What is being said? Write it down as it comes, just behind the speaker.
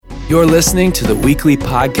You're listening to the weekly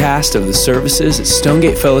podcast of the services at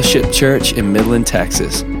Stonegate Fellowship Church in Midland,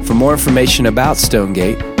 Texas. For more information about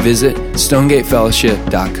Stonegate, visit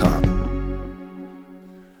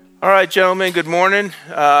stonegatefellowship.com. All right, gentlemen, good morning.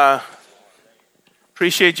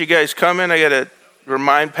 Appreciate you guys coming. I got to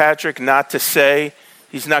remind Patrick not to say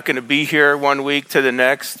he's not going to be here 1 week to the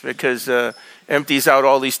next because empties out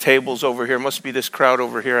all these tables over here. Must be this crowd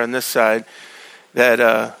over here on this side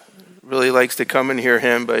that really likes to come and hear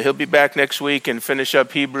him. But he'll be back next week and finish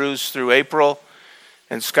up Hebrews through April.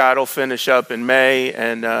 And Scott will finish up in May.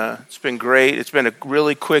 And it's been great. It's been a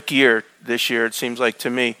really quick year this year, it seems like to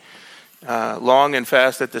me. Long and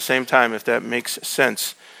fast at the same time, if that makes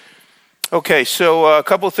sense. Okay, so a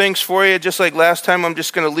couple things for you. Just like last time, I'm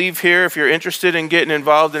just going to leave here. If you're interested in getting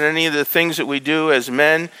involved in any of the things that we do as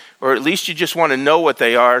men, or at least you just want to know what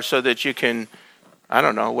they are so that you can, I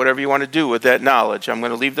don't know, whatever you want to do with that knowledge. I'm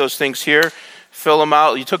going to leave those things here, fill them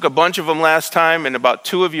out. You took a bunch of them last time, and about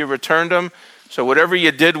 2 of you returned them. So whatever you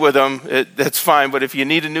did with them, that's fine. But if you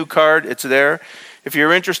need a new card, it's there. If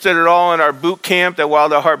you're interested at all in our boot camp, that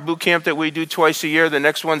Wild at Heart boot camp that we do twice a year, the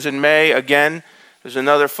next one's in May. Again, there's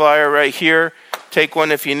another flyer right here. Take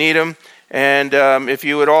one if you need them. And if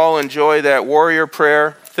you would all enjoy that warrior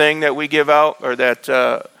prayer thing that we give out, or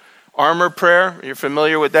that armor prayer, you're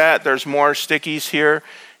familiar with that. There's more stickies here.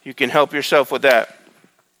 You can help yourself with that.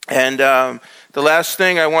 And the last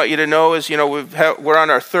thing I want you to know is, we're on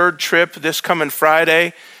our 3rd trip this coming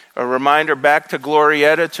Friday. A reminder back to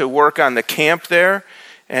Glorietta to work on the camp there.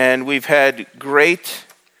 And we've had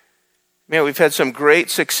some great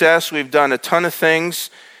success. We've done a ton of things.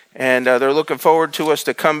 And they're looking forward to us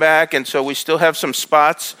to come back. And so we still have some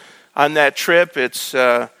spots on that trip. It's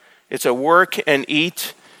a work and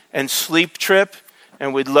eat and sleep trip,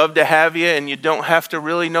 and we'd love to have you, and you don't have to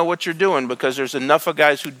really know what you're doing because there's enough of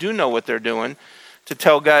guys who do know what they're doing to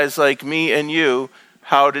tell guys like me and you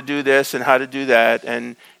how to do this and how to do that,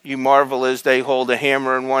 and you marvel as they hold a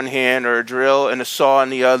hammer in one hand or a drill and a saw in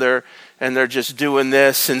the other, and they're just doing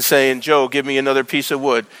this and saying, Joe, give me another piece of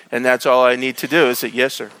wood, and that's all I need to do. I said,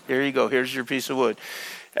 yes, sir, here you go, here's your piece of wood.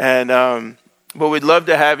 And but we'd love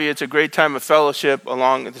to have you. It's a great time of fellowship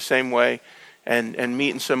along the same way, and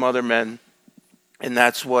meeting some other men. And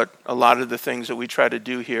that's what a lot of the things that we try to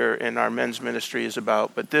do here in our men's ministry is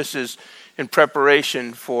about. But this is in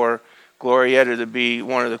preparation for Glorietta to be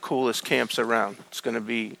one of the coolest camps around. It's going to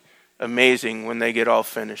be amazing when they get all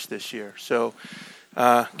finished this year. So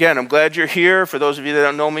again, I'm glad you're here. For those of you that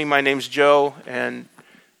don't know me, my name's Joe, and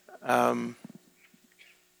I'm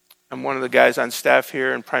one of the guys on staff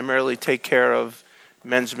here and primarily take care of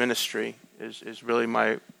men's ministry is really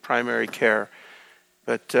my primary care.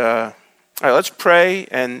 But all right, let's pray,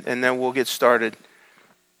 and then we'll get started.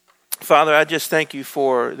 Father, I just thank you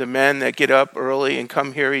for the men that get up early and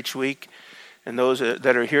come here each week, and those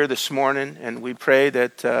that are here this morning. And we pray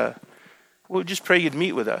that we'll just pray you'd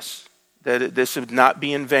meet with us, that this would not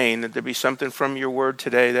be in vain, that there be something from your word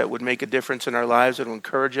today that would make a difference in our lives, that would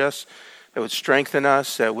encourage us, that would strengthen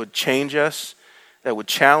us, that would change us, that would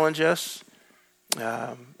challenge us,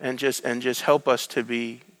 and just help us to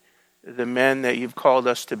be the men that you've called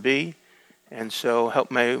us to be. And so help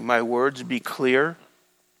my words be clear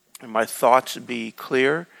and my thoughts be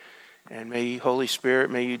clear. And may Holy Spirit,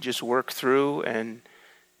 may you just work through and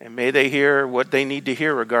may they hear what they need to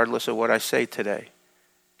hear regardless of what I say today.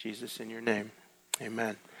 Jesus, in your name,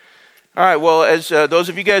 amen. All right, well, as those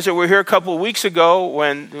of you guys that were here a couple of weeks ago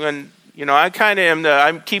when I kind of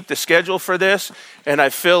I keep the schedule for this, and I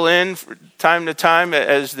fill in from time to time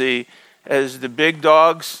as the big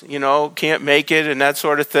dogs, can't make it and that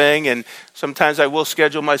sort of thing. And sometimes I will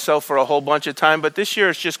schedule myself for a whole bunch of time. But this year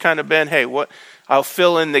it's just kind of been, I'll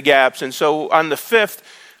fill in the gaps. And so on the 5th,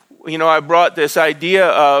 I brought this idea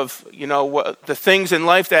of, what the things in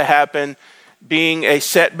life that happen being a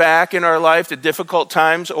setback in our life, the difficult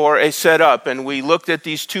times, or a setup. And we looked at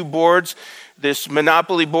these 2 boards, this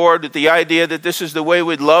Monopoly board, with the idea that this is the way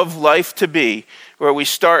we'd love life to be, where we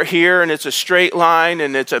start here and it's a straight line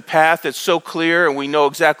and it's a path that's so clear and we know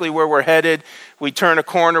exactly where we're headed. We turn a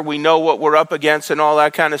corner, we know what we're up against and all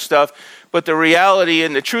that kind of stuff. But the reality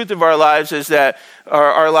and the truth of our lives is that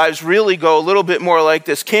our lives really go a little bit more like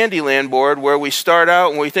this Candyland board, where we start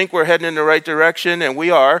out and we think we're heading in the right direction, and we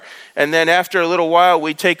are. And then after a little while,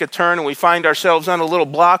 we take a turn and we find ourselves on a little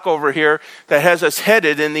block over here that has us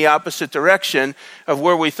headed in the opposite direction of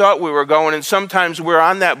where we thought we were going. And sometimes we're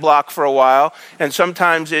on that block for a while, and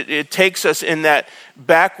sometimes it takes us in that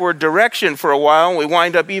backward direction for a while, and we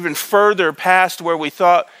wind up even further past where we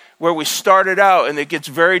thought where we started out, and it gets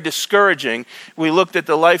very discouraging. We looked at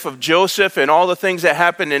the life of Joseph and all the things that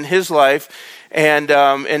happened in his life and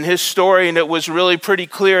in his story, and it was really pretty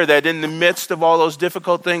clear that in the midst of all those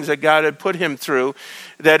difficult things that God had put him through,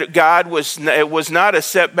 that it was not a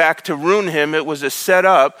setback to ruin him, it was a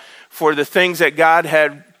setup for the things that God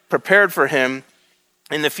had prepared for him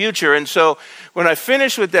in the future. And so when I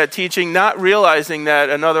finished with that teaching, not realizing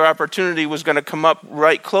that another opportunity was going to come up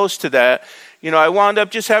right close to that, I wound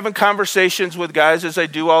up just having conversations with guys, as I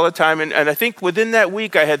do all the time. And I think within that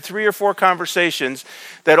week, I had 3 or 4 conversations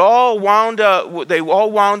that all wound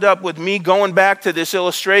up with me going back to this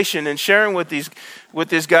illustration and sharing with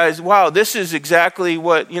these guys, wow, this is exactly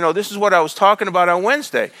what, this is what I was talking about on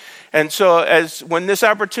Wednesday. And so when this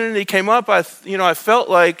opportunity came up, I felt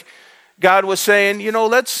like God was saying,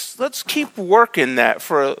 let's keep working that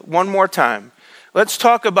for one more time. Let's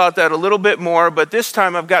talk about that a little bit more, but this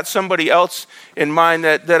time I've got somebody else in mind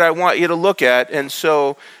that I want you to look at. And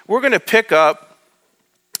so we're going to pick up,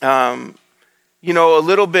 a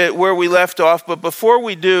little bit where we left off. But before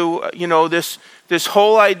we do, this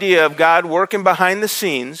whole idea of God working behind the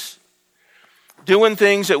scenes, doing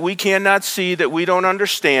things that we cannot see, that we don't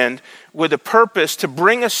understand, with a purpose to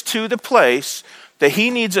bring us to the place that he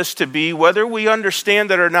needs us to be, whether we understand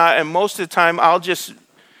that or not. And most of the time, I'll just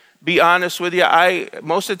be honest with you,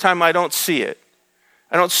 most of the time I don't see it.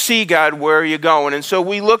 I don't see God where you're going. And so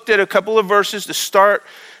we looked at a couple of verses to start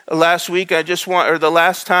last week. The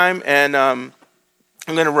last time, and I'm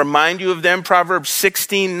going to remind you of them. Proverbs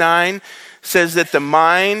 16:9 says that the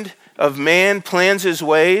mind of man plans his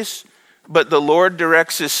ways, but the Lord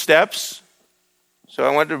directs his steps. So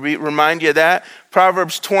I want to remind you of that.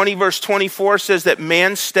 Proverbs 20 verse 24 says that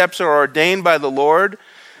man's steps are ordained by the Lord.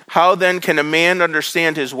 How then can a man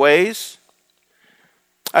understand his ways?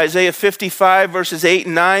 Isaiah 55 verses 8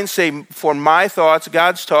 and 9 say, for my thoughts,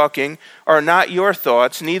 God's talking, are not your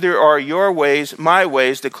thoughts, neither are your ways my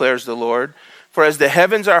ways, declares the Lord. For as the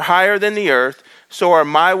heavens are higher than the earth, so are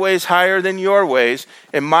my ways higher than your ways,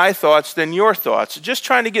 and my thoughts than your thoughts. Just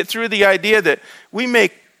trying to get through the idea that we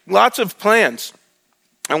make lots of plans,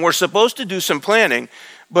 and we're supposed to do some planning,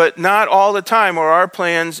 but not all the time are our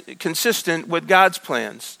plans consistent with God's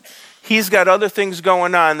plans. He's got other things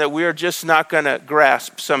going on that we're just not going to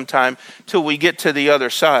grasp sometime till we get to the other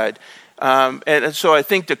side. And so I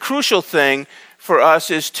think the crucial thing for us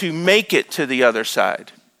is to make it to the other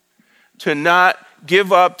side, to not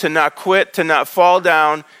give up, to not quit, to not fall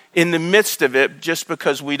down in the midst of it just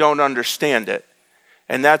because we don't understand it.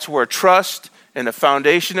 And that's where trust and a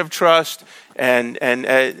foundation of trust and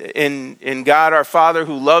in God our Father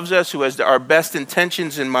who loves us, who has our best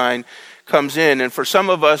intentions in mind, comes in. And for some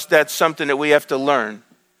of us, that's something that we have to learn.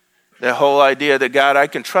 The whole idea that, God, I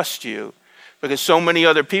can trust you. Because so many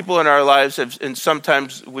other people in our lives and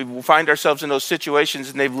sometimes we find ourselves in those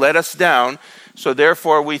situations and they've let us down. So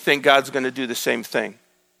therefore we think God's going to do the same thing.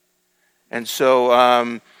 And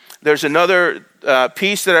so there's another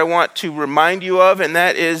piece that I want to remind you of, and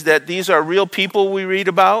that is that these are real people we read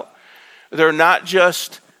about. They're not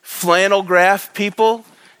just flannel graph people,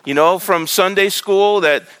 from Sunday school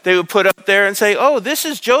that they would put up there and say, oh, this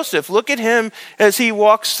is Joseph. Look at him as he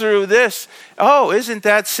walks through this. Oh, isn't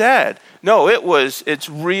that sad? No, it's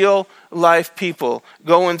real life people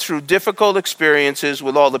going through difficult experiences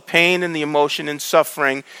with all the pain and the emotion and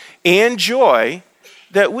suffering and joy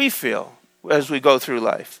that we feel as we go through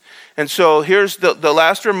life. And so here's the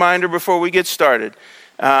last reminder before we get started.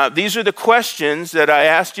 These are the questions that I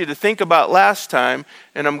asked you to think about last time,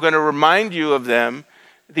 and I'm going to remind you of them.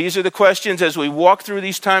 These are the questions as we walk through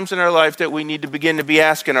these times in our life that we need to begin to be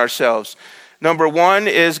asking ourselves. Number 1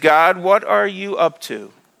 is, God, what are you up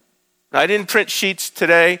to? Now, I didn't print sheets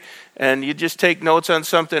today, and you just take notes on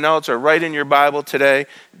something else or write in your Bible today.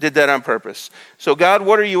 Did that on purpose. So, God,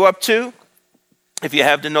 what are you up to? If you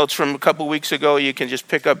have the notes from a couple weeks ago, you can just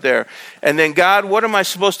pick up there. And then, God, what am I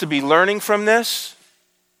supposed to be learning from this?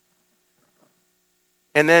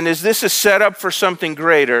 And then, is this a setup for something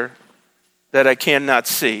greater that I cannot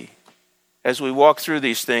see as we walk through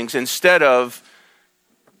these things, instead of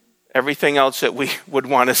everything else that we would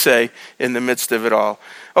want to say in the midst of it all?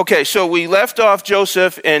 Okay, so we left off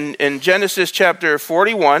Joseph in Genesis chapter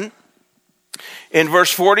 41, in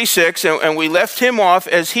verse 46, and we left him off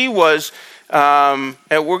as he was, and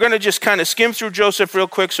we're going to just kind of skim through Joseph real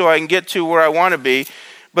quick so I can get to where I want to be,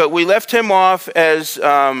 but we left him off as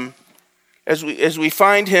we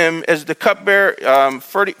find him as the cupbearer,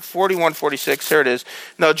 41:46, there it is.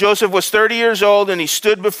 Now Joseph was 30 years old, and he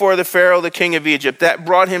stood before the Pharaoh, the king of Egypt. That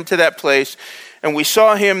brought him to that place. and we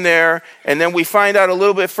saw him there. And then we find out a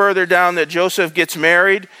little bit further down that Joseph gets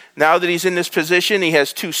married. Now that he's in this position, he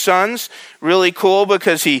has 2 sons. Really cool,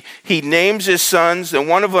 because he names his sons, and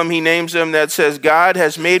one of them he names them that says, God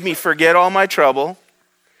has made me forget all my trouble.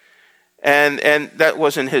 And that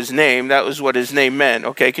wasn't his name. That was what his name meant.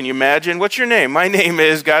 Okay, can you imagine? What's your name? My name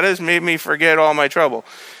is God has made me forget all my trouble.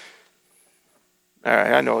 All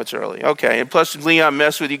right, I know it's early. Okay, and plus Leon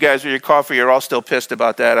messed with you guys with your coffee. You're all still pissed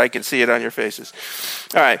about that. I can see it on your faces.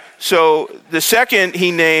 All right, so the second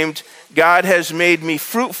he named, God has made me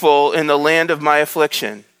fruitful in the land of my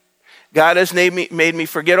affliction. God has made me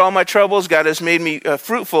forget all my troubles. God has made me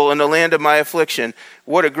fruitful in the land of my affliction.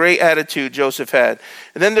 What a great attitude Joseph had.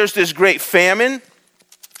 And then there's this great famine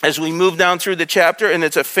as we move down through the chapter, and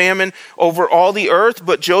it's a famine over all the earth,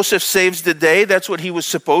 but Joseph saves the day. That's what he was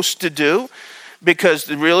supposed to do,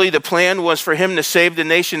 because really the plan was for him to save the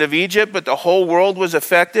nation of Egypt, but the whole world was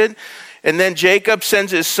affected. And then Jacob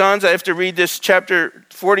sends his sons. I have to read this chapter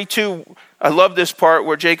 42. I love this part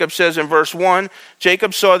where Jacob says in verse 1,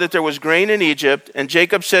 Jacob saw that there was grain in Egypt, and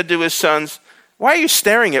Jacob said to his sons, why are you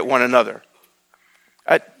staring at one another?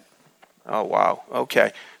 Oh, wow.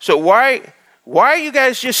 Okay. So why are you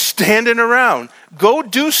guys just standing around? Go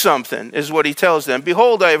do something, is what he tells them.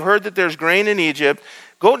 Behold, I have heard that there's grain in Egypt.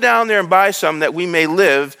 Go down there and buy some that we may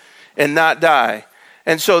live and not die.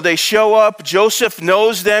 And so they show up. Joseph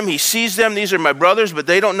knows them. He sees them. These are my brothers, but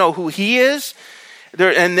they don't know who he is.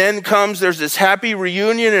 And then there's this happy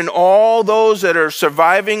reunion, and all those that are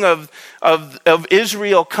surviving of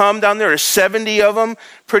Israel come down there. There's 70 of them,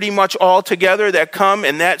 pretty much all together, that come,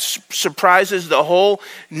 and that surprises the whole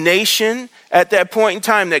nation at that point in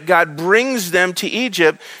time, that God brings them to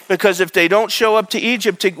Egypt, because if they don't show up to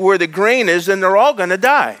Egypt, to where the grain is, then they're all going to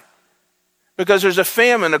die, because there's a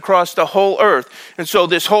famine across the whole earth. And so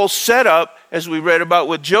this whole setup, as we read about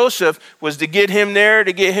with Joseph, was to get him there,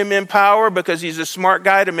 to get him in power, because he's a smart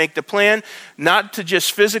guy, to make the plan, not to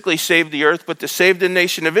just physically save the earth, but to save the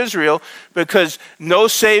nation of Israel, because no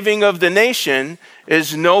saving of the nation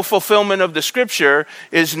is no fulfillment of the scripture,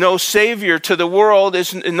 is no savior to the world,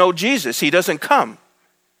 is no Jesus. He doesn't come.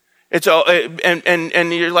 It's all,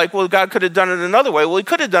 and you're like, well, God could have done it another way. Well, he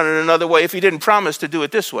could have done it another way if he didn't promise to do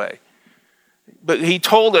it this way. But he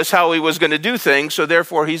told us how he was going to do things, so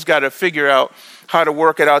therefore he's got to figure out how to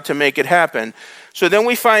work it out to make it happen. So then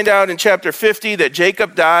we find out in chapter 50 that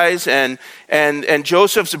Jacob dies, and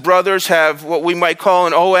Joseph's brothers have what we might call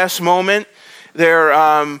an OS moment. They're,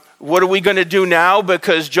 what are we going to do now,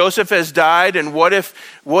 because Joseph has died, and what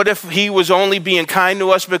if he was only being kind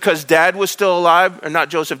to us because dad was still alive? Or not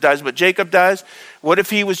Joseph dies, but Jacob dies. What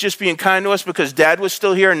if he was just being kind to us because dad was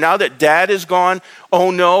still here, and now that dad is gone,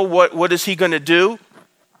 oh no, what is he going to do?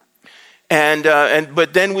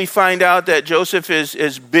 But then we find out that Joseph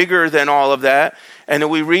is bigger than all of that. And then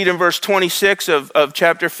we read in verse 26 of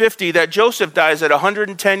chapter 50 that Joseph dies at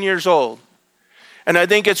 110 years old. And I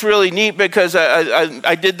think it's really neat, because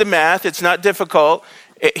I did the math. It's not difficult.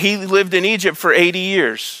 He lived in Egypt for 80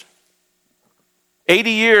 years.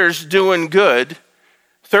 80 years doing good.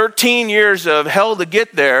 13 years of hell to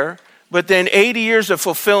get there, but then 80 years of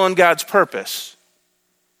fulfilling God's purpose.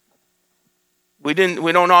 We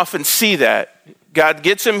don't often see that. God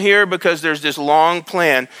gets him here because there's this long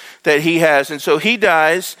plan that he has. And so he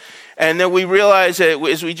dies, and then we realize that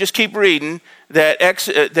as we just keep reading,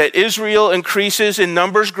 that Israel increases in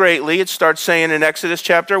numbers greatly. It starts saying in Exodus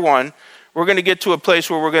chapter 1. We're going to get to a place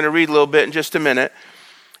where we're going to read a little bit in just a minute.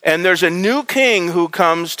 And there's a new king who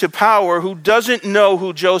comes to power who doesn't know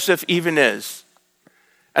who Joseph even is.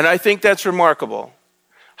 And I think that's remarkable.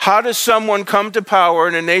 How does someone come to power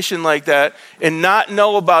in a nation like that and not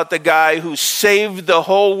know about the guy who saved the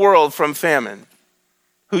whole world from famine?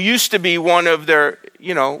 Who used to be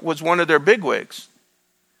was one of their bigwigs.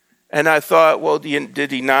 And I thought, well,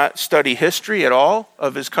 did he not study history at all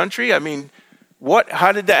of his country? I mean,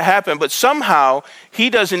 how did that happen? But somehow he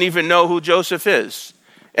doesn't even know who Joseph is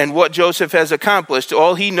and what Joseph has accomplished.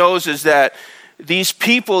 All he knows is that these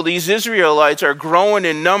people, these Israelites, are growing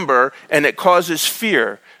in number, and it causes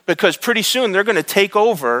fear, because pretty soon they're going to take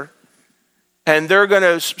over and they're going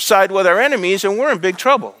to side with our enemies, and we're in big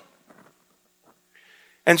trouble.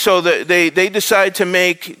 And so they decide to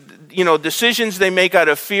make decisions they make out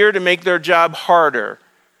of fear to make their job harder,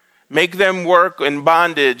 make them work in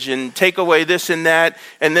bondage and take away this and that.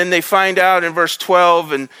 And then they find out in verse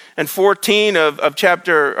 12 and 14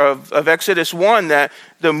 of Exodus 1 that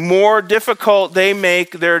the more difficult they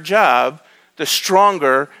make their job, the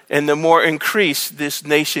stronger and the more increased this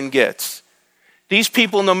nation gets. These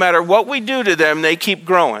people, no matter what we do to them, they keep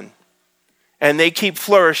growing and they keep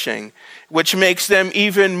flourishing. which makes them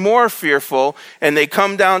even more fearful. And they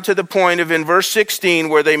come down to the point of in verse 16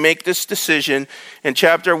 where they make this decision. In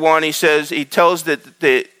chapter 1, he tells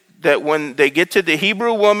that when they get to the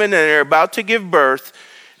Hebrew woman and they're about to give birth,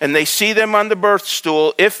 and they see them on the birth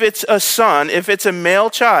stool, if it's a son, if it's a male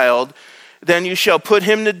child, then you shall put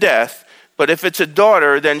him to death. But if it's a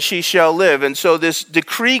daughter, then she shall live. And so this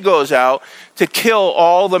decree goes out to kill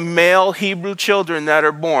all the male Hebrew children that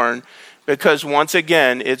are born, because once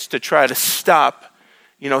again, it's to try to stop.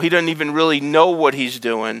 He doesn't even really know what he's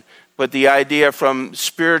doing, but the idea from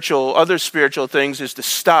other spiritual things is to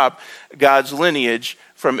stop God's lineage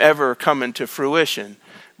from ever coming to fruition.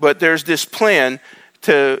 But there's this plan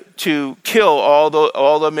to kill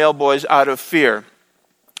all the male boys out of fear.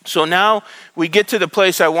 So now we get to the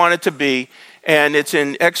place I want it to be, and it's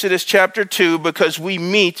in Exodus chapter 2, because we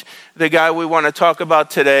meet the guy we want to talk about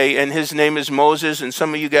today, and his name is Moses, and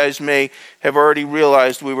some of you guys may have already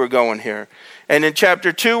realized we were going here. And in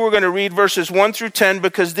chapter 2, we're going to read verses 1 through 10,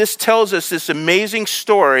 because this tells us this amazing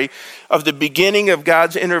story of the beginning of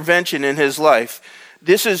God's intervention in his life.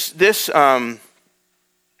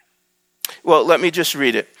 Well, let me just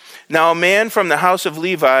read it. Now a man from the house of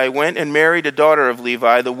Levi went and married a daughter of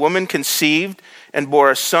Levi. The woman conceived and bore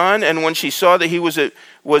a son, and when she saw that he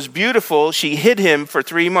was beautiful, she hid him for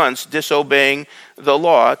 3 months, disobeying the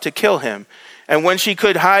law, to kill him. And when she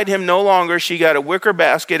could hide him no longer, she got a wicker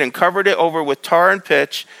basket and covered it over with tar and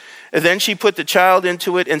pitch. And then she put the child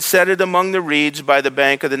into it and set it among the reeds by the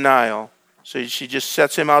bank of the Nile. So she just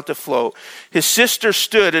sets him out to float. His sister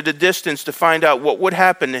stood at a distance to find out what would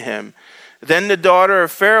happen to him. Then the daughter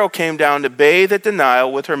of Pharaoh came down to bathe at the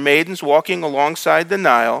Nile with her maidens walking alongside the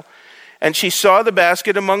Nile. And she saw the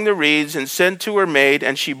basket among the reeds and sent to her maid,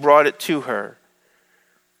 and she brought it to her.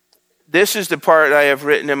 This is the part I have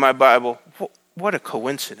written in my Bible. What a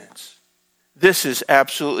coincidence. This is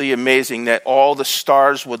absolutely amazing that all the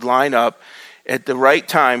stars would line up at the right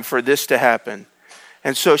time for this to happen.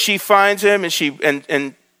 And so she finds him, and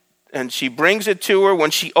she brings it to her. When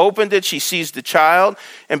she opened it, she sees the child,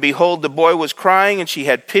 and behold, the boy was crying, and she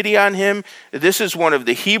had pity on him. This is one of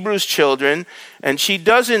the Hebrews' children, and she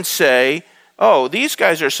doesn't say, oh, these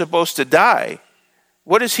guys are supposed to die.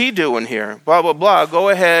 What is he doing here? Blah, blah, blah. Go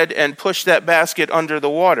ahead and push that basket under the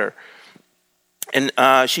water. And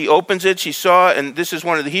she opens it, she saw, and this is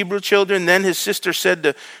one of the Hebrew children. Then his sister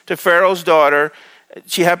said to Pharaoh's daughter,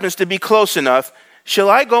 she happens to be close enough, shall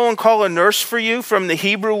I go and call a nurse for you from the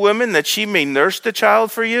Hebrew women that she may nurse the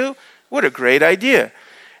child for you? What a great idea.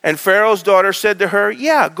 And Pharaoh's daughter said to her,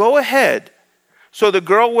 yeah, go ahead. So the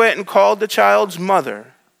girl went and called the child's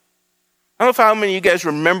mother. I don't know how many of you guys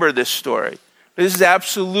remember this story. But this is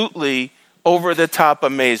absolutely over the top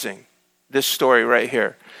amazing, this story right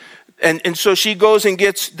here. And so she goes and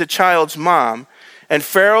gets the child's mom. And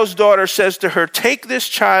Pharaoh's daughter says to her, take this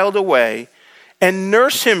child away and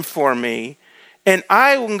nurse him for me, and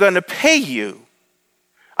I'm going to pay you.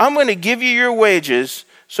 I'm going to give you your wages.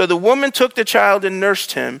 So the woman took the child and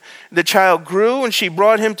nursed him. The child grew, and she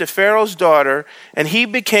brought him to Pharaoh's daughter, and he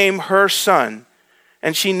became her son.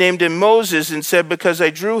 And she named him Moses and said, because I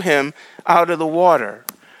drew him out of the water.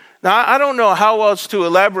 Now, I don't know how else to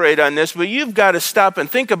elaborate on this, but you've got to stop and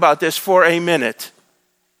think about this for a minute.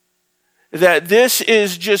 That this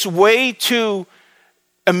is just way too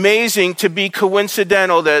amazing to be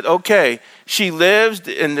coincidental that, okay, she lives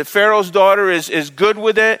and the Pharaoh's daughter is good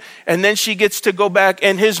with it, and then she gets to go back,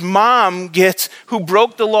 and his mom who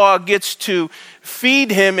broke the law, gets to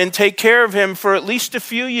feed him and take care of him for at least a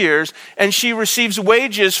few years, and she receives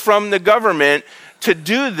wages from the government to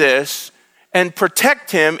do this and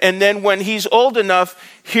protect him, and then when he's old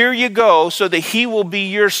enough, here you go, so that he will be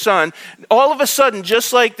your son. All of a sudden,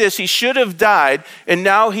 just like this, he should have died, and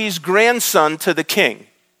now he's grandson to the king.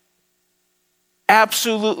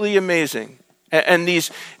 Absolutely amazing. And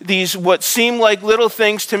these what seem like little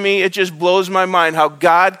things to me, it just blows my mind how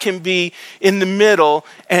God can be in the middle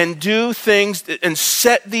and do things and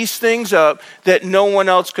set these things up that no one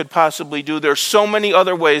else could possibly do. There's so many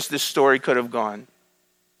other ways this story could have gone.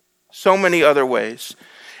 So many other ways.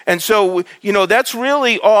 And so, that's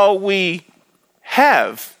really all we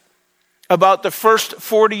have about the first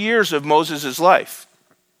 40 years of Moses' life.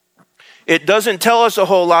 It doesn't tell us a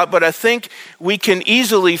whole lot, but I think we can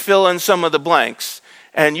easily fill in some of the blanks.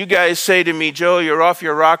 And you guys say to me, Joe, you're off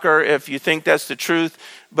your rocker if you think that's the truth.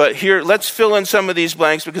 But here, let's fill in some of these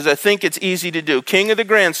blanks because I think it's easy to do. King of the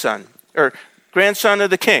grandson, or grandson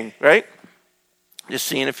of the king, right? Just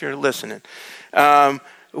seeing if you're listening.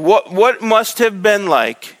 What must have been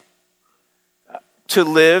like to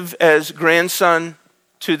live as grandson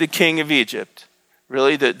to the king of Egypt?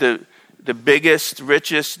 Really, the biggest,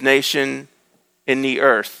 richest nation in the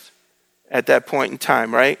earth at that point in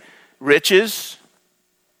time, right? Riches,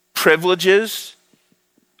 privileges,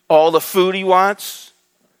 all the food he wants,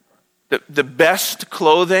 the best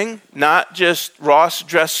clothing, not just Ross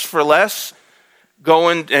Dress for Less,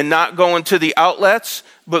 not going to the outlets,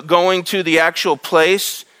 but going to the actual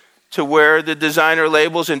place to wear the designer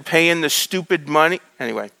labels and paying the stupid money,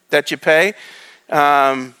 anyway, that you pay.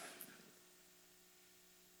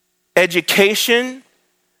 Education,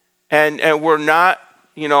 and we're not,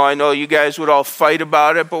 I know you guys would all fight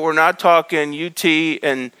about it, but we're not talking UT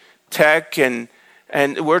and Tech and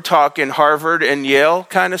we're talking Harvard and Yale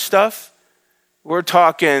kind of stuff. We're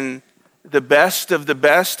talking the best of the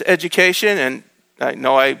best education, and I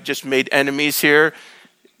know I just made enemies here,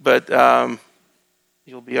 but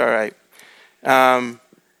you'll be all right.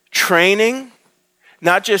 Training,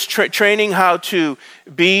 not just training how to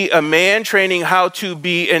be a man, training how to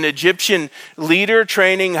be an Egyptian leader,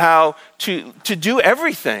 training how to do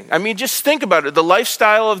everything. I mean, just think about it. The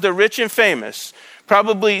lifestyle of the rich and famous,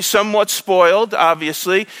 probably somewhat spoiled,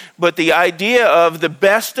 obviously, but the idea of the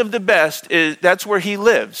best that's where he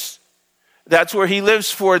lives. That's where he lives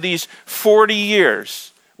for these 40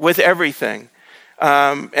 years with everything.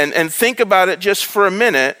 And think about it just for a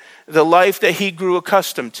minute, the life that he grew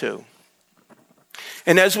accustomed to.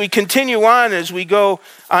 And as we continue on, as we go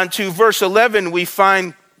on to verse 11, we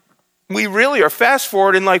find we really are fast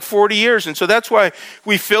forwarding like 40 years. And so that's why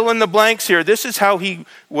we fill in the blanks here. This is how he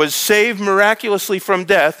was saved miraculously from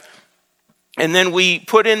death. And then we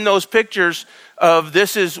put in those pictures of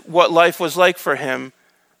this is what life was like for him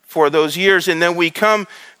for those years. And then we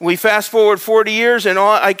fast forward 40 years, and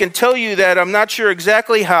I can tell you that I'm not sure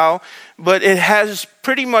exactly how, but it has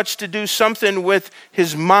pretty much to do something with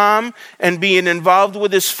his mom and being involved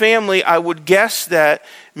with his family. I would guess that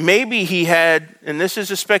maybe he had, and this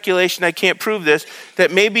is a speculation, I can't prove this,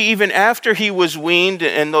 that maybe even after he was weaned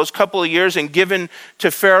in those couple of years and given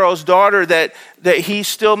to Pharaoh's daughter, that he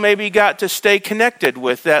still maybe got to stay connected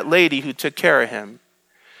with that lady who took care of him.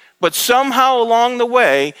 But somehow along the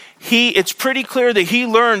way, it's pretty clear that he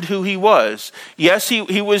learned who he was. Yes,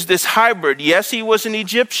 he was this hybrid. Yes, he was an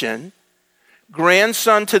Egyptian,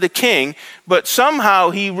 grandson to the king, but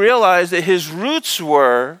somehow he realized that his roots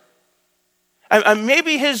were,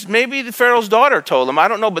 maybe the Pharaoh's daughter told him, I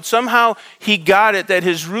don't know, but somehow he got it that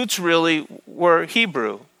his roots really were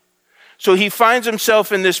Hebrew. So he finds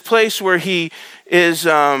himself in this place where he is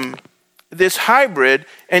this hybrid,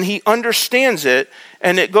 and he understands it.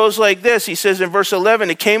 And it goes like this. He says in verse 11,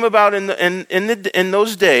 it came about in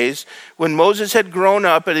those days when Moses had grown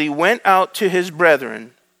up, and he went out to his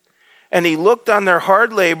brethren. And he looked on their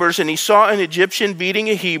hard labors, and he saw an Egyptian beating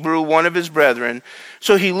a Hebrew, one of his brethren.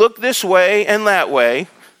 So he looked this way and that way.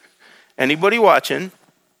 Anybody watching?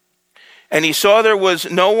 And he saw there was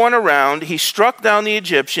no one around. He struck down the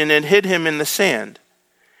Egyptian and hid him in the sand.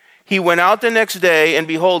 He went out the next day, and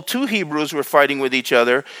behold, 2 Hebrews were fighting with each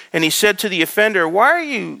other. And he said to the offender, Why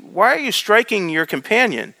are you striking your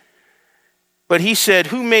companion? But he said,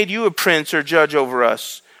 Who made you a prince or judge over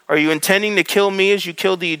us? Are you intending to kill me as you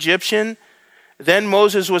killed the Egyptian? Then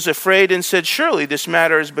Moses was afraid and said, Surely this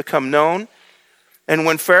matter has become known. And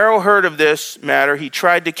when Pharaoh heard of this matter, he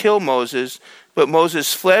tried to kill Moses. But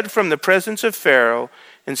Moses fled from the presence of Pharaoh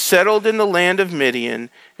and settled in the land of Midian,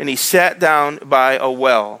 and he sat down by a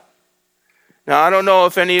well. Now, I don't know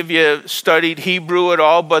if any of you studied Hebrew at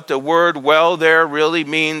all, but the word well there really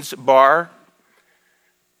means bar.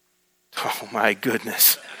 Oh, my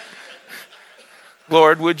goodness.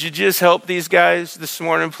 Lord, would you just help these guys this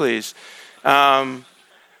morning, please?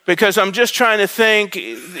 Because I'm just trying to think,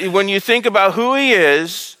 when you think about who he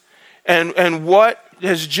is and what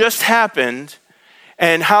has just happened,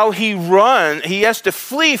 and how he has to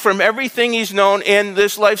flee from everything he's known in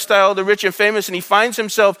this lifestyle of the rich and famous, and he finds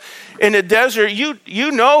himself in a desert.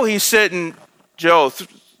 You know he's sitting, Joe,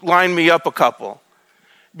 line me up a couple,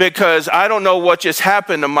 because I don't know what just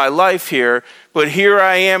happened to my life here, but here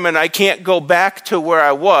I am, and I can't go back to where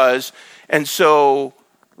I was, and so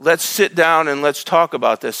let's sit down and let's talk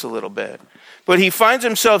about this a little bit. But he finds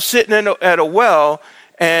himself sitting at a well,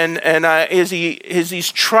 and as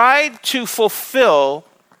he's tried to fulfill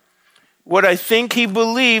what I think he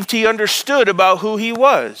believed he understood about who he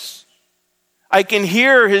was. I can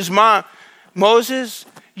hear his mom, Moses,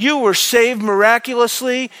 you were saved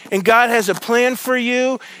miraculously, and God has a plan for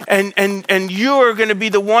you, and you are going to be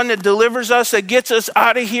the one that delivers us, that gets us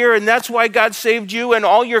out of here, and that's why God saved you, and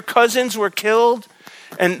all your cousins were killed,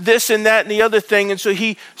 and this and that and the other thing. And so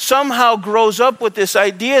he somehow grows up with this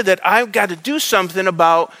idea that I've got to do something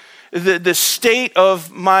about the state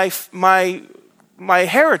of my my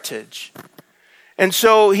heritage. And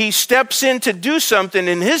so he steps in to do something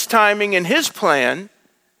in his timing and his plan,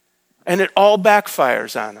 and it all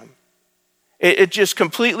backfires on him. It just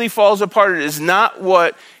completely falls apart. It is not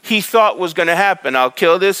what he thought was going to happen. I'll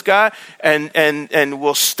kill this guy and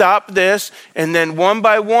we'll stop this. And then one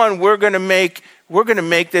by one, we're going to make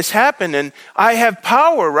this happen. And I have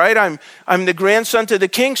power, right? I'm the grandson to the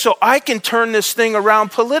king, so I can turn this thing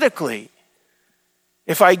around politically.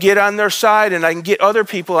 If I get on their side and I can get other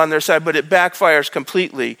people on their side, but it backfires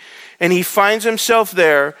completely. And he finds himself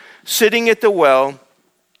there sitting at the well.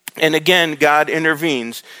 And again, God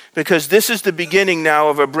intervenes because this is the beginning now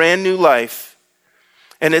of a brand new life.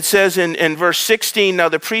 And it says in verse 16, now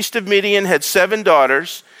the priest of Midian had 7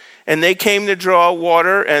 daughters, and they came to draw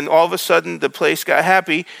water, and all of a sudden the place got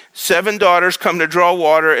happy. 7 daughters come to draw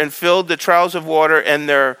water and filled the troughs of water and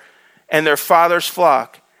their father's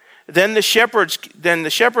flock. Then the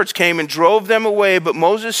shepherds came and drove them away, but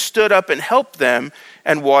Moses stood up and helped them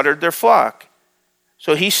and watered their flock.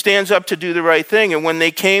 So he stands up to do the right thing. And when they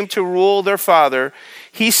came to rule their father,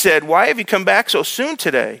 he said, why have you come back so soon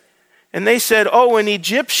today? And they said, oh, an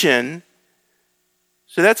Egyptian.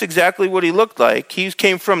 So that's exactly what he looked like. He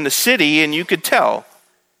came from the city, and you could tell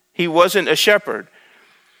he wasn't a shepherd.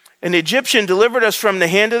 An Egyptian delivered us from the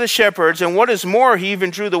hand of the shepherds. And what is more, he even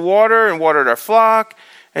drew the water and watered our flock.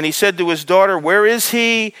 And he said to his daughter, where is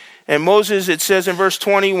he? And Moses, it says in verse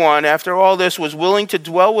 21, after all this, was willing to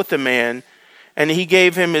dwell with the man. And he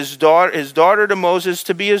gave him his daughter to Moses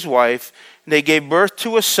to be his wife. And they gave birth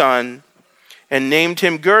to a son and named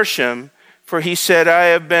him Gershom, for he said, I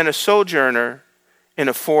have been a sojourner in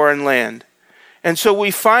a foreign land. And so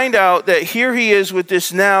we find out that here he is with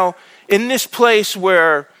this now, in this place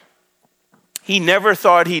where he never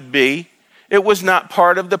thought he'd be. It was not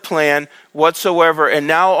part of the plan whatsoever. And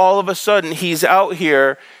now all of a sudden he's out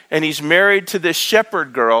here and he's married to this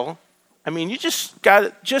shepherd girl. I mean, you just got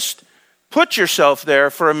to just put yourself there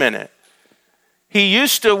for a minute. He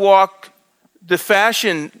used to walk the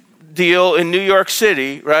fashion deal in New York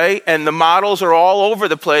City, right? And the models are all over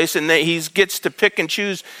the place, and he gets to pick and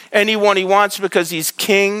choose anyone he wants because he's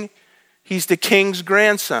king. He's the king's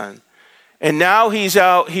grandson. And now he's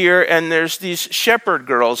out here, and there's these shepherd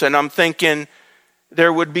girls, and I'm thinking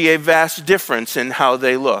there would be a vast difference in how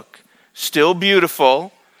they look. Still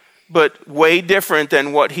beautiful, but way different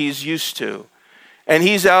than what he's used to. And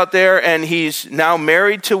he's out there, and he's now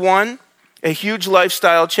married to one, a huge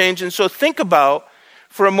lifestyle change. And so think about,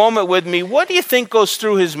 for a moment with me, what do you think goes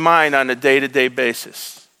through his mind on a day-to-day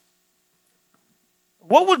basis?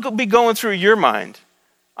 What would be going through your mind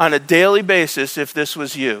on a daily basis if this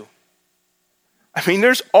was you? I mean,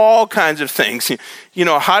 there's all kinds of things. You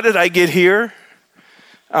know, how did I get here?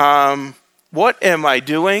 What am I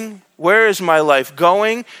doing? Where is my life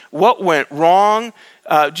going? What went wrong?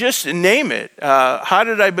 Just name it. How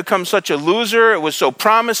did I become such a loser? It was so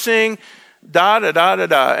promising.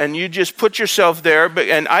 And you just put yourself there.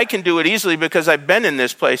 And I can do it easily because I've been in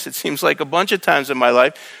this place, it seems like, a bunch of times in my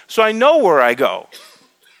life. So I know where I go.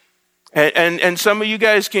 And some of you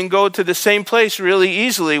guys can go to the same place really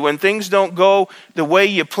easily when things don't go the way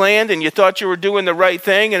you planned and you thought you were doing the right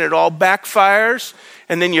thing and it all backfires.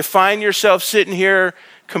 And then you find yourself sitting here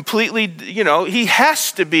completely, he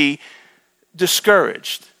has to be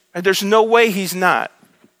discouraged. There's no way he's not.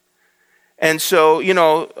 And so,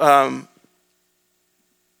 I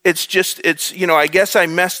guess I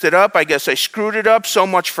messed it up. I guess I screwed it up. So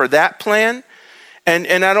much for that plan.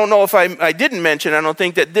 And I don't know if I didn't mention, I don't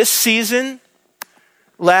think that this season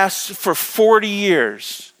lasts for 40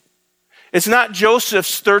 years. It's not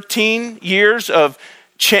Joseph's 13 years of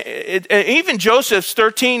even Joseph's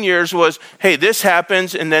 13 years was, hey, this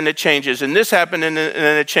happens and then it changes, and this happened and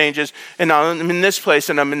then it changes, and I'm in this place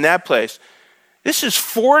and I'm in that place. This is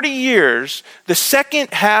 40 years, the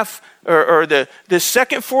second half or the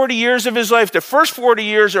second 40 years of his life. The first 40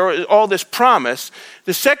 years are all this promise.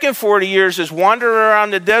 The second 40 years is wandering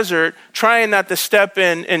around the desert trying not to step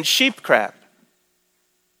in sheep crap.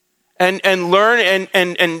 And learn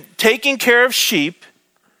and taking care of sheep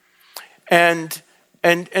and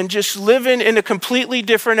just living in a completely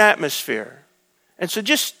different atmosphere. And so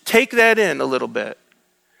just take that in a little bit.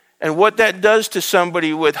 And what that does to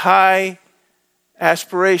somebody with high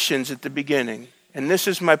aspirations at the beginning. And this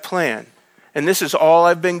is my plan. And this is all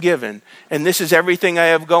I've been given. And this is everything I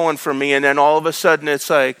have going for me. And then all of a sudden it's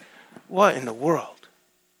like, what in the world?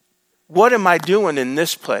 What am I doing in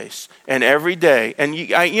this place? And every day. And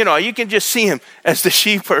you can just see him as the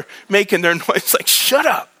sheep are making their noise. Like, shut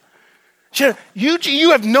up. Shut up.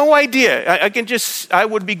 You have no idea. I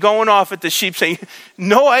would be going off at the sheep saying,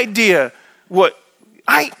 no idea what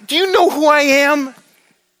Do you know who I am?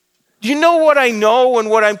 Do you know what I know and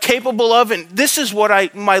what I'm capable of? And this is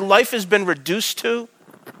what my life has been reduced to?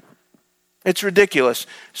 It's ridiculous.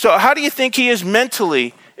 So how do you think he is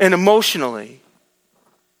mentally and emotionally?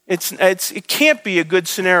 It can't be a good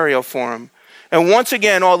scenario for him. And once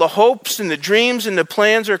again, all the hopes and the dreams and the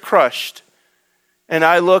plans are crushed. And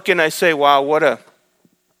I look and I say, wow, what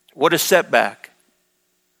a setback.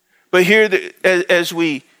 But here, as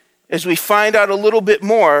we find out a little bit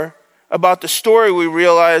more about the story, we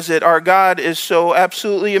realize that our God is so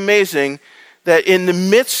absolutely amazing that in the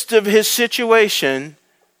midst of his situation,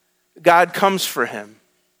 God comes for him.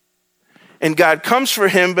 And God comes for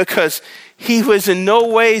him because he was in no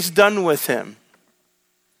ways done with him.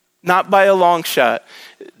 Not by a long shot.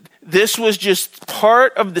 This was just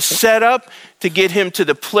part of the setup to get him to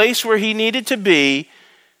the place where he needed to be,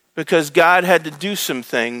 because God had to do some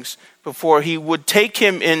things before he would take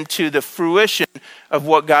him into the fruition of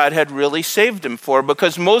what God had really saved him for.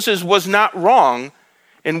 Because Moses was not wrong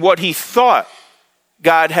in what he thought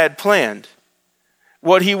God had planned.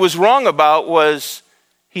 What he was wrong about was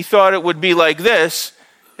he thought it would be like this,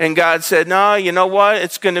 and God said, no, you know what?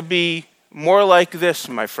 It's going to be more like this,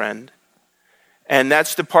 my friend. And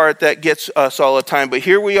that's the part that gets us all the time. But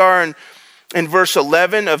here we are in verse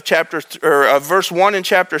 11 of verse 1 in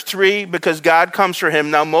chapter 3, because God comes for him.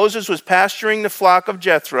 Now Moses was pasturing the flock of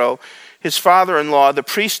Jethro, his father-in-law, the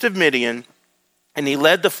priest of Midian, and he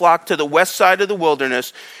led the flock to the west side of the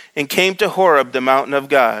wilderness and came to Horeb, the mountain of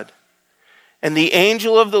God. And the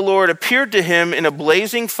angel of the Lord appeared to him in a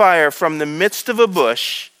blazing fire from the midst of a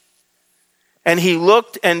bush. And he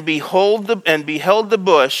looked and beheld the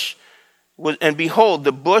bush, and behold,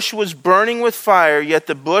 the bush was burning with fire, yet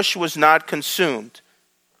the bush was not consumed.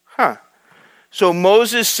 So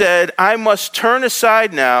Moses said, I must turn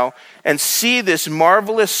aside now and see this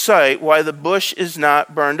marvelous sight, why the bush is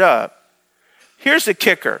not burned up. Here's the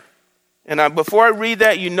kicker. And before I read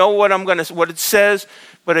that, you know what it says,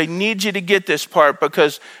 but I need you to get this part,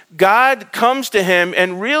 because God comes to him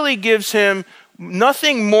and really gives him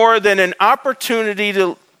nothing more than an opportunity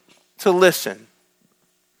to listen.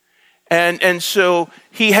 And so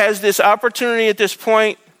he has this opportunity at this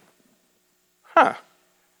point. I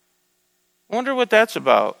wonder what that's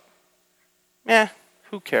about.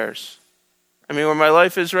 Who cares? I mean, where my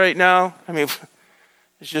life is right now, it's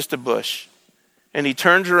just a bush. And he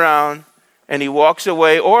turns around and he walks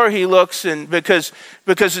away, or he looks, and because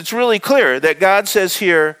it's really clear that God says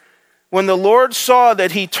here, when the Lord saw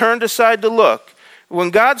that he turned aside to look, when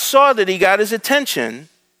God saw that he got his attention,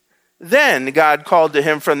 then God called to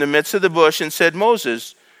him from the midst of the bush and said,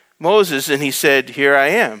 Moses, Moses, and he said, here I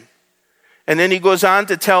am. And then he goes on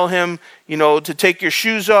to tell him, to take your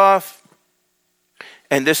shoes off,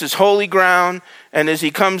 and this is holy ground. And as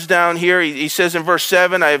he comes down here, he says in verse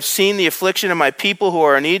 7, I have seen the affliction of my people who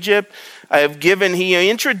are in Egypt. He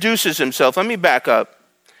introduces himself. Let me back up.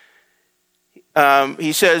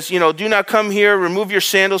 He says, do not come here, remove your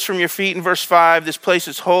sandals from your feet in verse 5. This place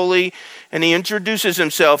is holy. And he introduces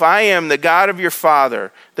himself. I am the God of your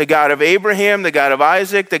father, the God of Abraham, the God of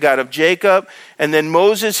Isaac, the God of Jacob. And then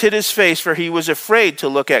Moses hid his face, for he was afraid to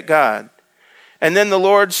look at God. And then the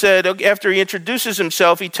Lord said, after he introduces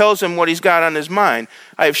himself, he tells him what he's got on his mind.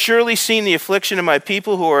 I have surely seen the affliction of my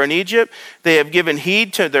people who are in Egypt. They have given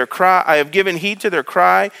heed to their cry. I have given heed to their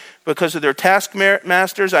cry because of their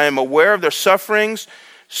taskmasters. I am aware of their sufferings.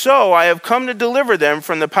 So I have come to deliver them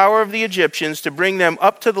from the power of the Egyptians, to bring them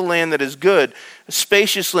up to the land that is good, a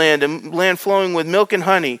spacious land, a land flowing with milk and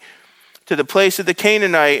honey, to the place of the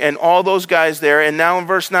Canaanite and all those guys there. And now in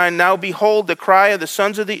verse 9, now behold, the cry of the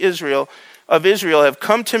sons of Israel have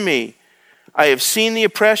come to me. I have seen the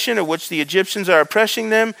oppression of which the Egyptians are oppressing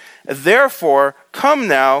them. Therefore, come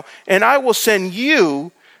now, and I will send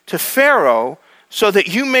you to Pharaoh, so that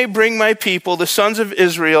you may bring my people, the sons of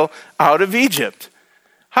Israel, out of Egypt.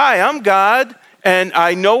 Hi, I'm God, and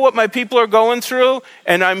I know what my people are going through,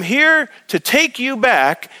 and I'm here to take you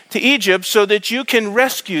back to Egypt so that you can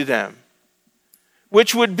rescue them.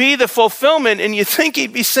 Which would be the fulfillment, and you think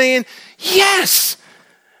he'd be saying, yes,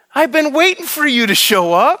 I've been waiting for you to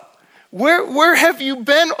show up. Where have you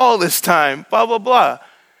been all this time? Blah, blah, blah.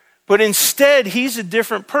 But instead, he's a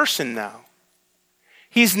different person now.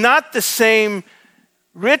 He's not the same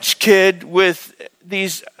rich kid with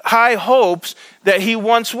these high hopes that he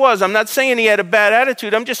once was. I'm not saying he had a bad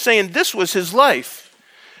attitude. I'm just saying this was his life.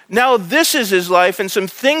 Now this is his life, and some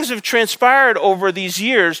things have transpired over these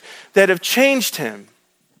years that have changed him.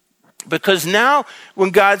 Because now when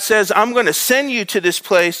God says, I'm going to send you to this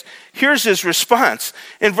place, here's his response.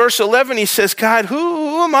 In verse 11, he says, God,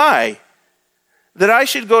 who am I that I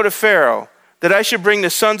should go to Pharaoh? that I should bring the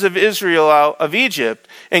sons of Israel out of Egypt.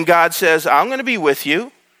 And God says, I'm going to be with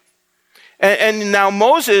you. And now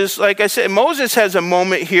Moses, like I said, Moses has a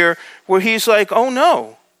moment here where he's like, oh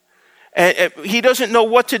no. And he doesn't know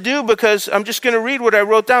what to do, because I'm just going to read what I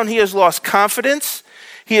wrote down. He has lost confidence.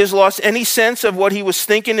 He has lost any sense of what he was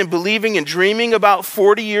thinking and believing and dreaming about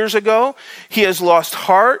 40 years ago. He has lost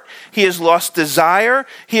heart. He has lost desire.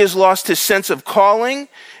 He has lost his sense of calling.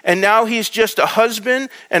 And now he's just a husband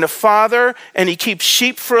and a father, and he keeps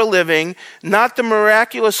sheep for a living, not the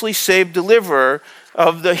miraculously saved deliverer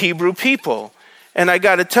of the Hebrew people. And I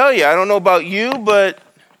got to tell you, I don't know about you, but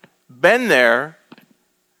been there,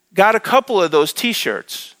 got a couple of those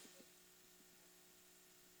t-shirts.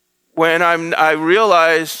 When I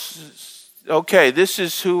realize, okay, this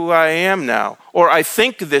is who I am now. Or I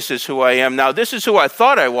think this is who I am now. This is who I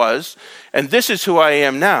thought I was, and this is who I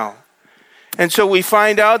am now. And so we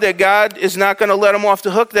find out that God is not going to let him off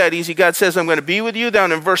the hook that easy. God says, I'm going to be with you.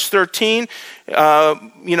 Down in verse 13,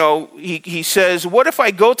 he says, what if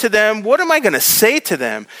I go to them? What am I going to say to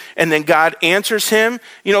them? And then God answers him,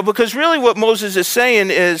 because really what Moses is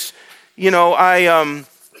saying is,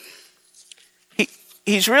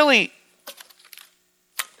 he's really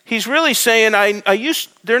saying,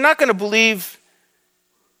 they're not going to believe,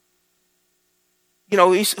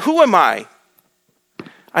 who am I?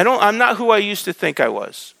 I'm not who I used to think I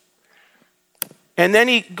was. And then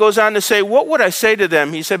he goes on to say, what would I say to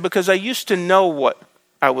them? He said, because I used to know what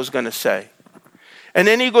I was going to say. And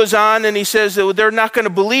then he goes on and he says that they're not going to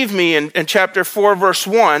believe me in chapter 4, verse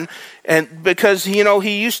 1, and because,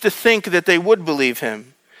 he used to think that they would believe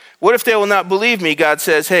him. What if they will not believe me? God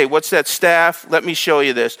says, hey, what's that staff? Let me show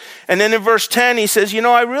you this. And then in verse 10, he says,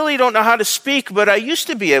 I really don't know how to speak, but I used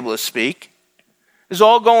to be able to speak. It's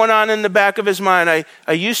all going on in the back of his mind.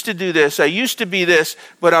 I used to do this. I used to be this,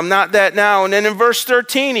 but I'm not that now. And then in verse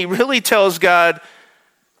 13, he really tells God,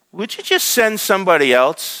 would you just send somebody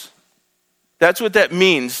else? That's what that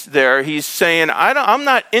means there. He's saying, I'm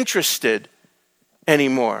not interested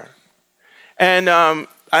anymore. And I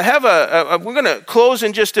have we're going to close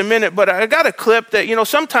in just a minute, but I got a clip that,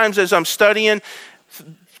 sometimes as I'm studying,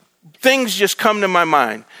 things just come to my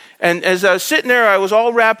mind. And as I was sitting there, I was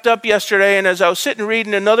all wrapped up yesterday, and as I was sitting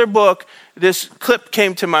reading another book, this clip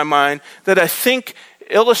came to my mind that I think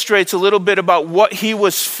illustrates a little bit about what he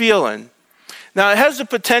was feeling. Now, it has the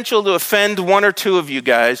potential to offend one or two of you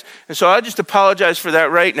guys, and so I just apologize for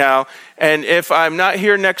that right now. And if I'm not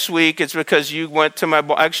here next week, it's because you went to my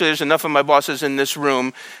boss. Actually, there's enough of my bosses in this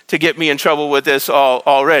room to get me in trouble with this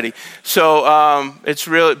already. So it's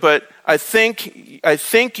really, but I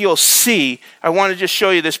think you'll see, I want to just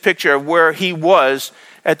show you this picture of where he was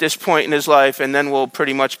at this point in his life, and then we'll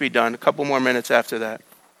pretty much be done. A couple more minutes after that.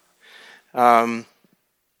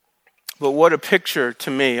 But what a picture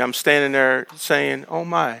to me. I'm standing there saying, oh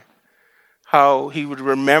my, how he would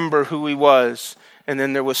remember who he was. And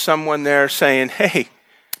then there was someone there saying, hey,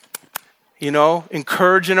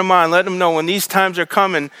 encouraging him on, letting him know when these times are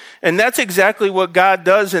coming. And that's exactly what God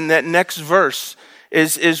does in that next verse.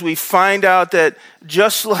 Is we find out that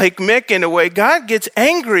just like Mick in a way, God gets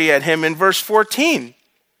angry at him in verse 14.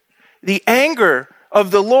 The anger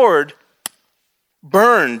of the Lord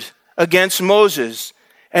burned against Moses.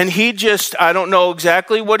 And he I don't know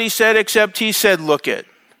exactly what he said, except he said, look it.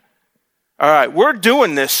 All right, we're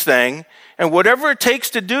doing this thing. And whatever it takes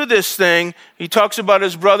to do this thing, he talks about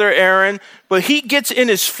his brother Aaron, but he gets in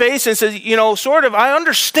his face and says, I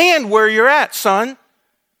understand where you're at, son.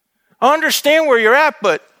 I understand where you're at,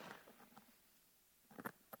 but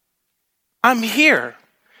I'm here,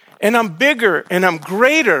 and I'm bigger, and I'm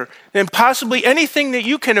greater than possibly anything that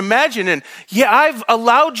you can imagine. And yeah, I've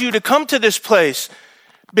allowed you to come to this place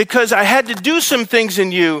because I had to do some things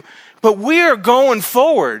in you, but we are going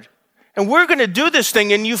forward, and we're going to do this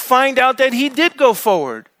thing. And you find out that he did go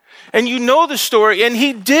forward. And you know the story, and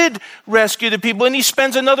he did rescue the people, and he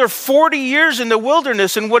spends another 40 years in the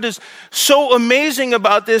wilderness. And what is so amazing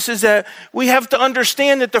about this is that we have to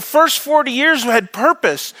understand that the first 40 years had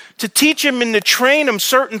purpose to teach him and to train him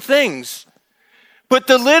certain things. But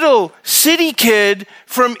the little city kid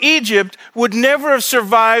from Egypt would never have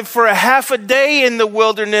survived for a half a day in the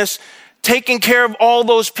wilderness taking care of all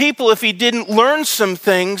those people if he didn't learn some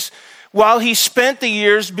things while he spent the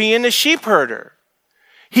years being a sheep herder.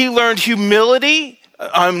 He learned humility.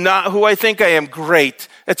 I'm not who I think I am. Great.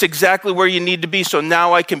 That's exactly where you need to be. So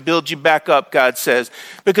now I can build you back up, God says.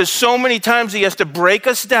 Because so many times he has to break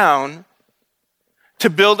us down to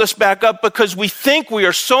build us back up because we think we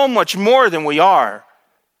are so much more than we are.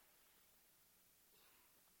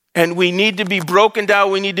 And we need to be broken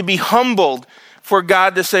down. We need to be humbled for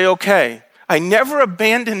God to say, okay, I never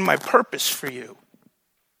abandoned my purpose for you.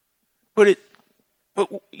 But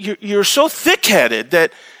you're so thick-headed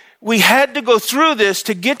that we had to go through this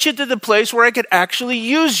to get you to the place where I could actually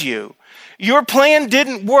use you. Your plan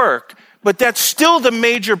didn't work, but that's still the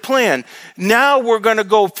major plan. Now we're going to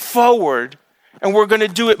go forward, and we're going to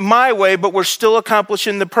do it my way, but we're still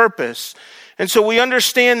accomplishing the purpose. And so we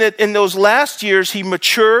understand that in those last years, he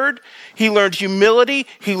matured, he learned humility,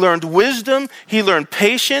 he learned wisdom, he learned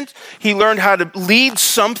patience, he learned how to lead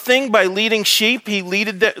something by leading sheep. He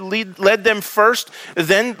led them first,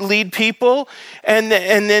 then lead people. And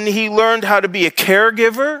then he learned how to be a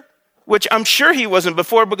caregiver, which I'm sure he wasn't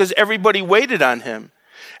before because everybody waited on him.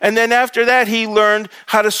 And then after that, he learned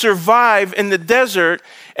how to survive in the desert.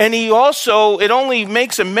 And he also, it only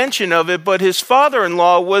makes a mention of it, but his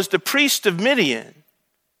father-in-law was the priest of Midian.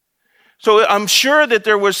 So I'm sure that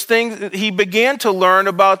there was things that he began to learn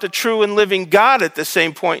about the true and living God at the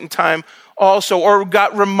same point in time also, or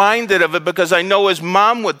got reminded of it because I know his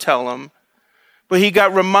mom would tell him. But he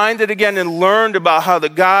got reminded again and learned about how the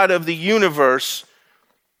God of the universe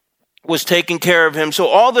was taking care of him. So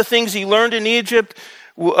all the things he learned in Egypt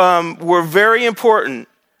were very important,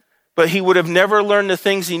 but he would have never learned the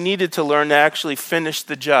things he needed to learn to actually finish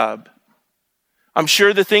the job. I'm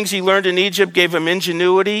sure the things he learned in Egypt gave him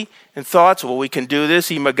ingenuity and thoughts. Well, we can do this.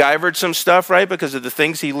 He MacGyvered some stuff, right, because of the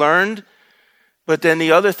things he learned. But then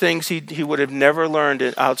the other things he would have never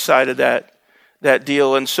learned outside of that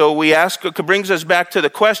deal. And so we ask, it brings us back to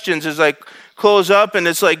the questions as I close up, and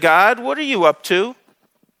it's like, God, what are you up to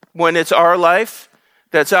when it's our life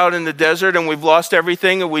that's out in the desert and we've lost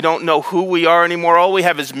everything and we don't know who we are anymore? All we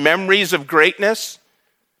have is memories of greatness.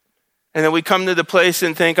 And then we come to the place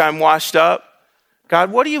and think, I'm washed up.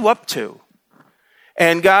 God, what are you up to?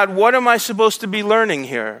 And God, what am I supposed to be learning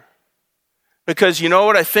here? Because you know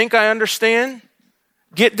what I think I understand?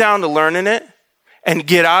 Get down to learning it and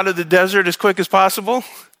get out of the desert as quick as possible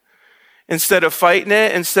instead of fighting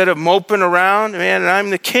it, instead of moping around. Man, and I'm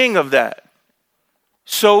the king of that.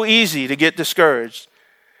 So easy to get discouraged.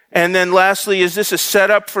 And then lastly, is this a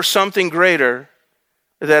setup for something greater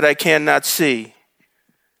that I cannot see?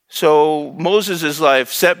 So Moses'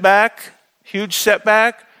 life, setback, huge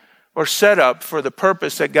setback, or setup for the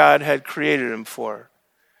purpose that God had created him for.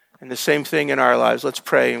 And the same thing in our lives. Let's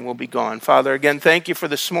pray and we'll be gone. Father, again, thank you for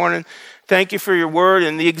this morning. Thank you for your word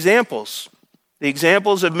and the examples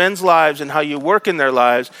of men's lives and how you work in their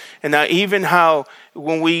lives. And now even how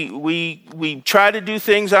when we try to do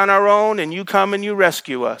things on our own and you come and you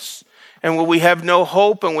rescue us. And when we have no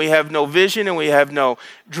hope and we have no vision and we have no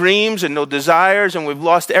dreams and no desires and we've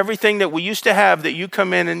lost everything that we used to have, that you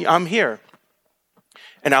come in and I'm here.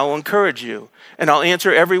 And I'll encourage you and I'll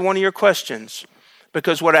answer every one of your questions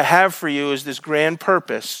because what I have for you is this grand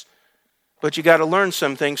purpose. But you got to learn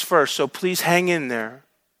some things first. So please hang in there.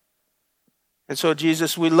 And so,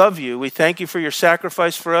 Jesus, we love you. We thank you for your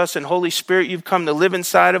sacrifice for us. And Holy Spirit, you've come to live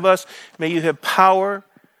inside of us. May you have power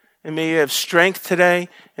and may you have strength today.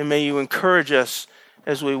 And may you encourage us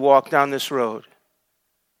as we walk down this road.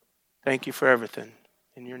 Thank you for everything.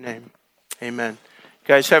 In your name, amen.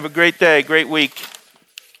 Guys, have a great day, great week.